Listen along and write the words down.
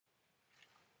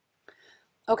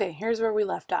Okay, here's where we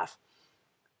left off.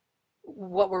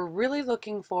 What we're really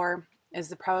looking for is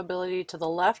the probability to the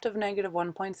left of negative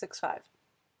 1.65.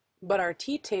 But our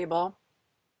t-table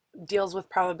deals with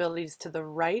probabilities to the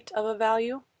right of a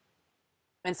value.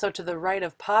 And so to the right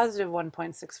of positive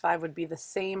 1.65 would be the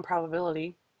same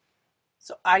probability.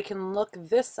 So I can look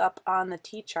this up on the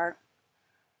t-chart.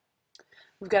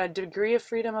 We've got a degree of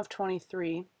freedom of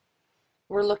 23.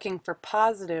 We're looking for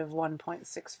positive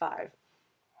 1.65.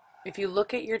 If you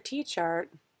look at your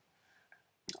t-chart,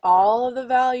 all of the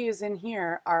values in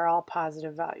here are all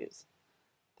positive values.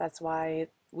 That's why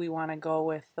we want to go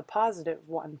with the positive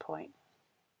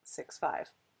 1.65.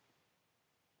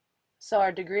 So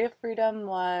our degree of freedom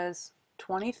was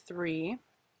 23.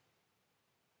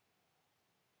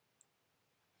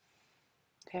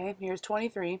 Okay, here's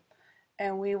 23.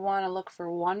 And we want to look for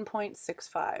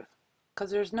 1.65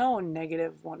 because there's no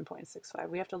negative 1.65.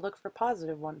 We have to look for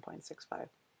positive 1.65.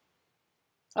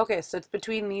 Okay, so it's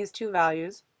between these two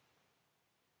values.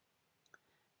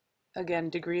 Again,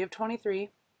 degree of 23.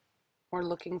 We're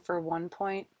looking for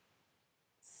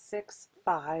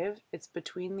 1.65. It's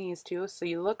between these two. So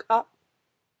you look up,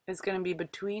 it's going to be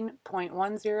between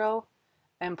 0.10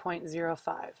 and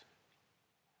 0.05.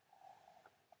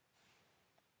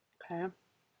 Okay.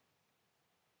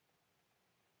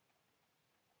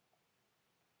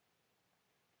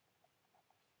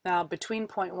 Now between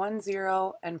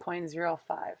 0.10 and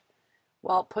 0.05.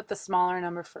 Well, put the smaller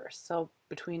number first. So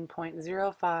between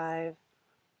 0.05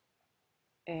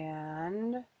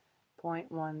 and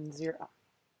 0.10.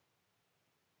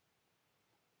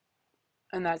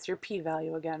 And that's your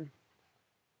p-value again.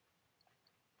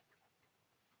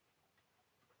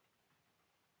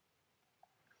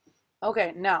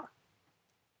 Okay, now,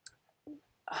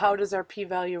 how does our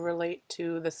p-value relate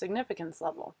to the significance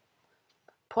level?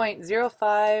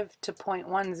 0.05 to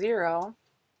 0.10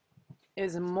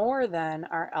 is more than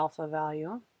our alpha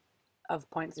value of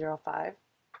 0.05.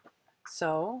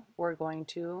 So we're going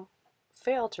to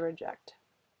fail to reject.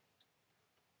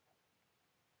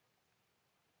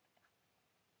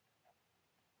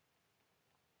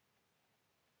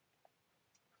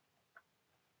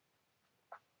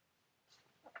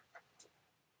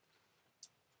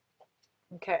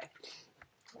 Okay,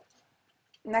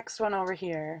 next one over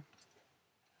here.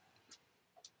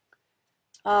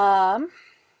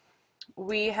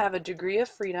 We have a degree of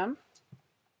freedom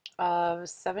of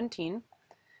 17.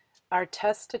 Our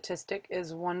test statistic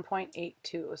is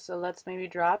 1.82. So let's maybe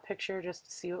draw a picture just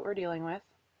to see what we're dealing with.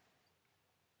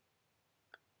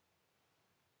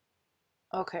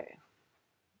 Okay,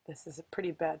 this is a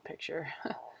pretty bad picture.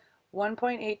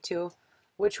 1.82.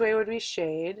 Which way would we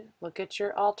shade? Look at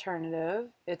your alternative.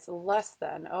 It's less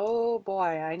than. Oh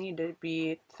boy, I need to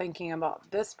be thinking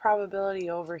about this probability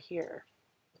over here.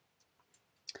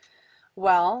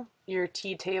 Well, your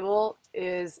t-table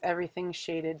is everything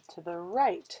shaded to the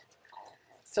right.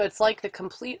 So it's like the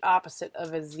complete opposite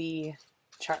of a z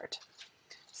chart.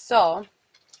 So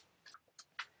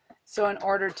in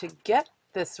order to get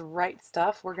this right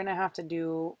stuff, we're going to have to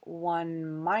do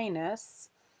 1 minus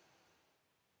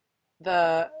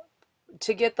to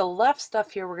get the left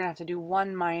stuff here, we're going to have to do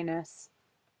 1 minus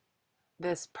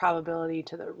this probability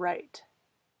to the right.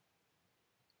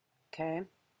 Okay.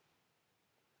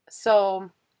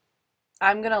 So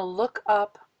I'm going to look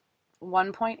up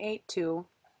 1.82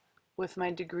 with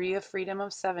my degree of freedom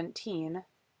of 17.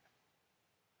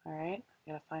 All right,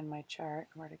 I gotta find my chart,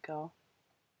 where to go.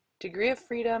 Degree of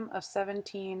freedom of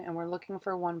 17, and we're looking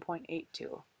for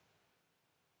 1.82.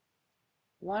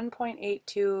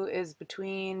 1.82 is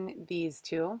between these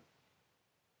two.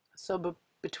 So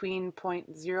between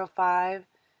 0.05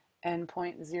 and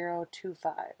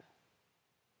 0.025.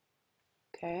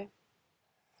 Okay.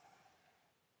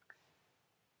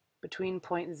 Between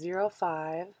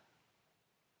 0.05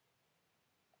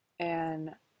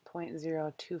 and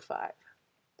 0.025.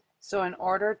 So in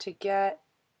order to get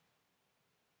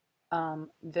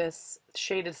this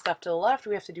shaded stuff to the left,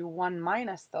 we have to do 1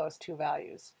 minus those two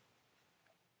values.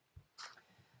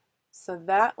 So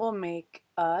that will make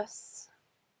us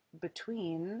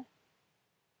between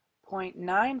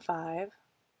 0.95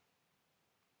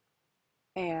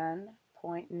 and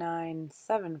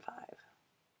 0.975.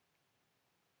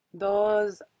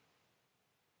 Those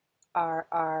are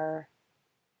our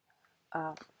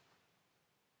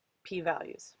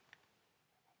p-values.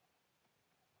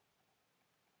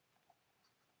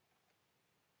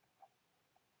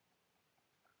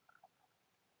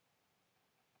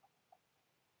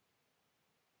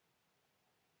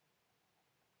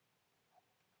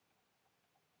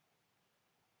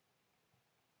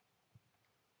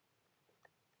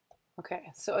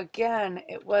 Okay, so again,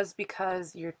 it was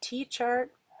because your t-chart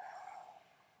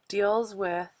deals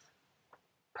with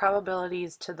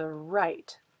probabilities to the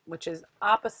right, which is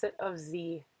opposite of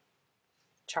z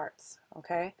charts,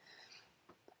 okay?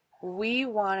 We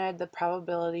wanted the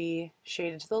probability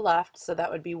shaded to the left, so that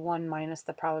would be 1 minus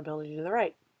the probability to the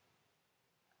right.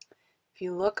 If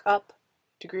you look up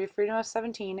degree of freedom of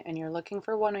 17 and you're looking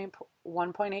for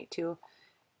 1.82,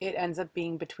 it ends up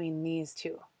being between these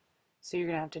two. So you're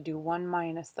going to have to do 1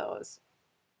 minus those.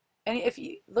 And if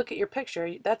you look at your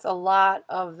picture, that's a lot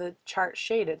of the chart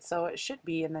shaded, so it should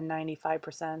be in the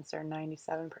 95% or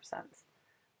 97%. So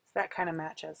that kind of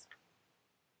matches.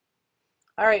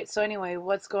 All right, so anyway,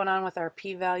 what's going on with our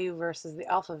p-value versus the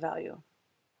alpha value?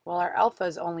 Well, our alpha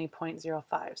is only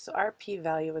 0.05, so our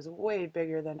p-value is way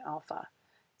bigger than alpha.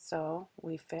 So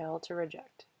we fail to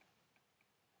reject.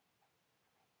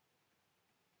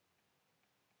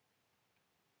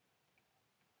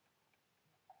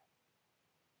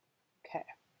 Okay.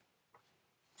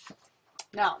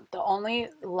 Now, the only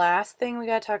last thing we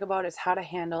got to talk about is how to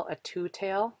handle a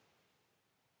two-tail.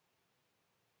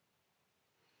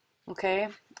 Okay,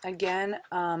 again,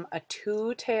 a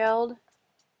two-tailed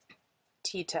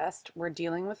t-test, we're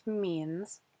dealing with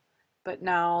means, but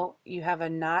now you have a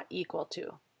not equal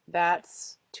to.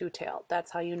 That's two-tailed.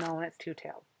 That's how you know when it's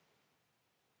two-tailed.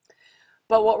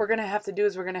 But what we're going to have to do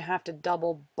is we're going to have to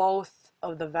double both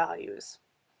of the values.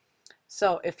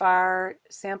 So if our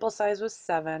sample size was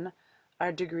 7,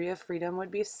 our degree of freedom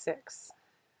would be 6.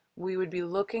 We would be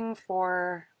looking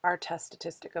for our test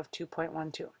statistic of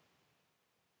 2.12.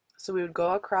 So we would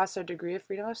go across our degree of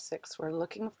freedom of 6. We're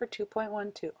looking for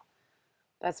 2.12.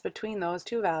 That's between those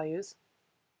two values.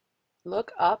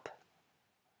 Look up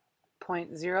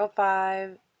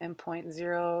 0.05 and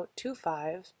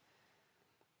 0.025.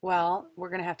 Well, we're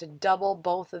going to have to double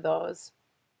both of those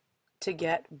to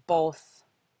get both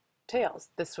tails.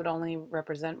 This would only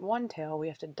represent one tail. We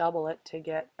have to double it to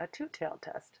get a two-tail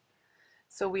test.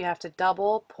 So we have to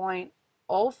double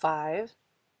 0.05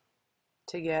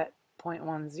 to get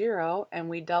 0.10, and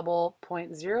we double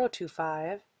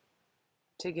 0.025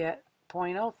 to get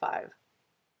 0.05.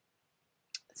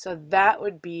 So that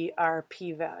would be our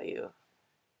p-value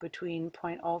between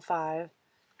 0.05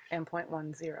 and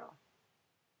 0.10.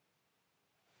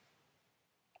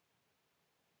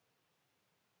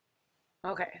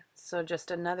 Okay, so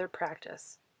just another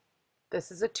practice.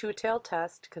 This is a two-tail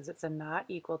test because it's a not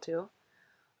equal to.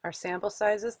 Our sample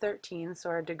size is 13, so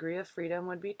our degree of freedom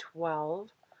would be 12.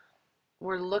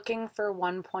 We're looking for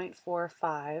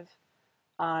 1.45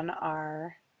 on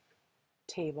our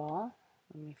table.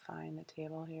 Let me find the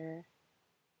table here.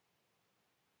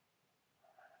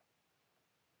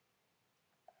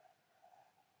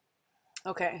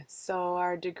 Okay, so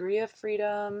our degree of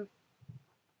freedom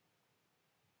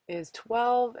is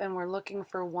 12 and we're looking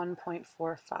for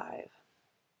 1.45.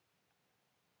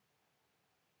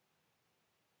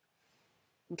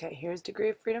 Okay, here's degree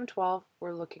of freedom 12.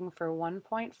 We're looking for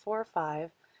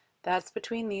 1.45. That's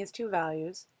between these two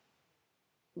values.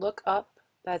 Look up,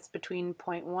 that's between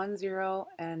 0.10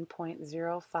 and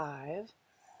 0.05.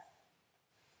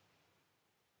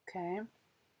 Okay.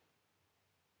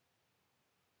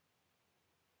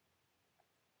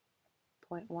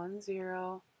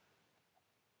 .10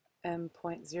 and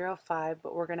 0.05,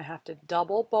 but we're going to have to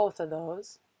double both of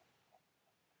those.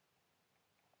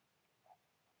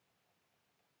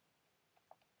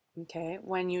 Okay,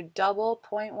 when you double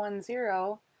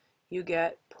 0.10, you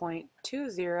get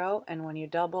 0.20, and when you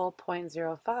double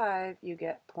 0.05, you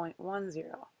get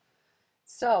 0.10.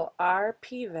 So our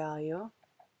p-value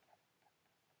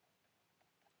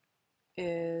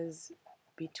is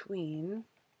between,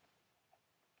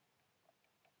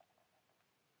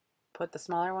 put the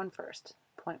smaller one first,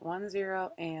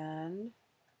 0.10 and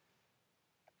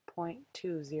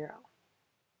 0.20.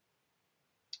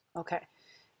 Okay,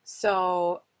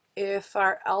 so if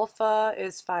our alpha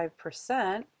is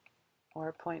 5%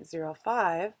 or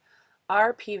 0.05,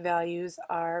 our p-values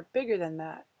are bigger than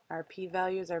that. Our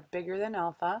p-values are bigger than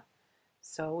alpha,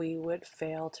 so we would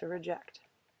fail to reject.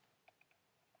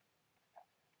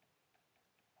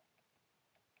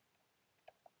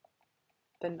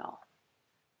 The null.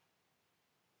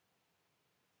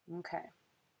 Okay.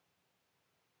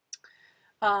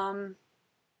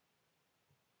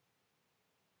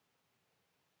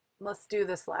 Let's do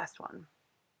this last one.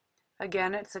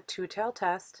 Again, it's a two-tail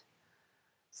test.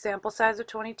 Sample size of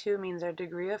 22 means our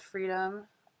degree of freedom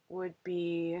would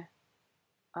be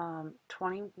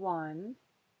 21.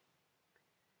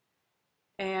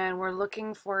 And we're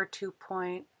looking for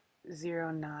 2.09.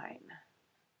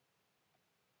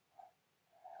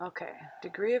 Okay,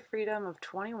 degree of freedom of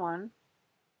 21,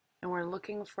 and we're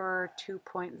looking for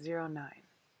 2.09.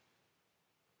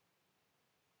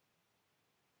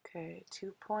 Okay,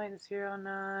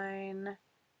 2.09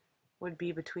 would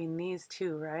be between these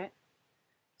two, right?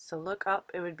 So look up,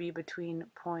 it would be between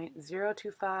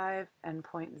 0.025 and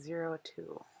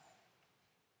 0.02.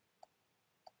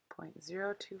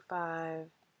 0.025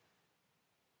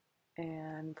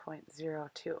 and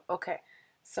 0.02. Okay,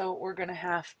 so we're going to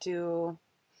have to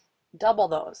double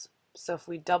those. So if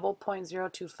we double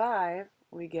 0.025,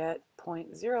 we get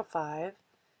 0.05,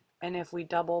 and if we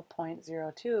double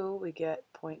 0.02, we get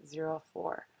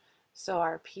 0.04. So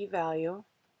our p-value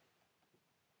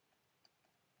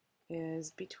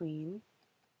is between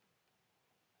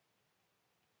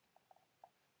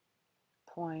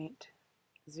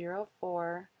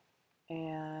 0.04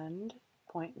 and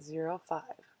 0.05.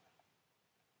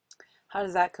 How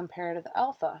does that compare to the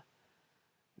alpha?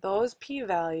 Those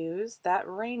p-values, that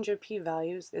range of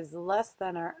p-values is less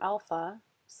than our alpha,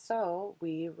 so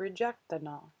we reject the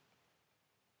null.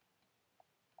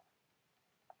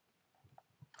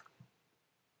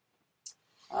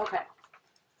 Okay,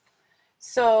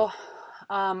 so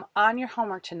on your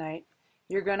homework tonight,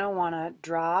 you're going to want to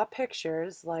draw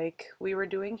pictures like we were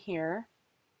doing here,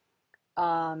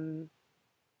 and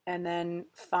then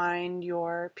find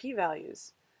your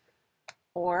p-values.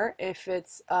 Or if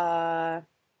it's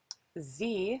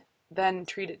z, then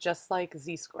treat it just like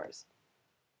z-scores.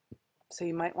 So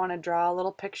you might want to draw a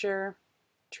little picture,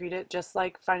 treat it just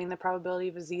like finding the probability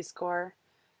of a z-score,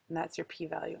 and that's your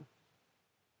p-value.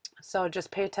 So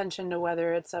just pay attention to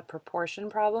whether it's a proportion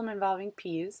problem involving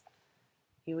p's,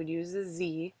 you would use a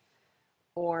z,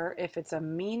 or if it's a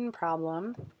mean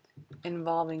problem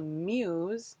involving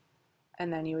mu's,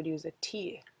 and then you would use a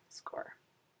t-score.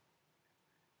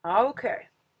 Okay,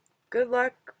 good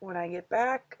luck when I get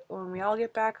back. When we all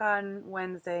get back on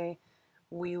Wednesday,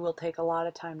 we will take a lot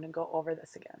of time to go over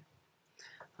this again.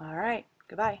 All right,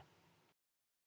 goodbye.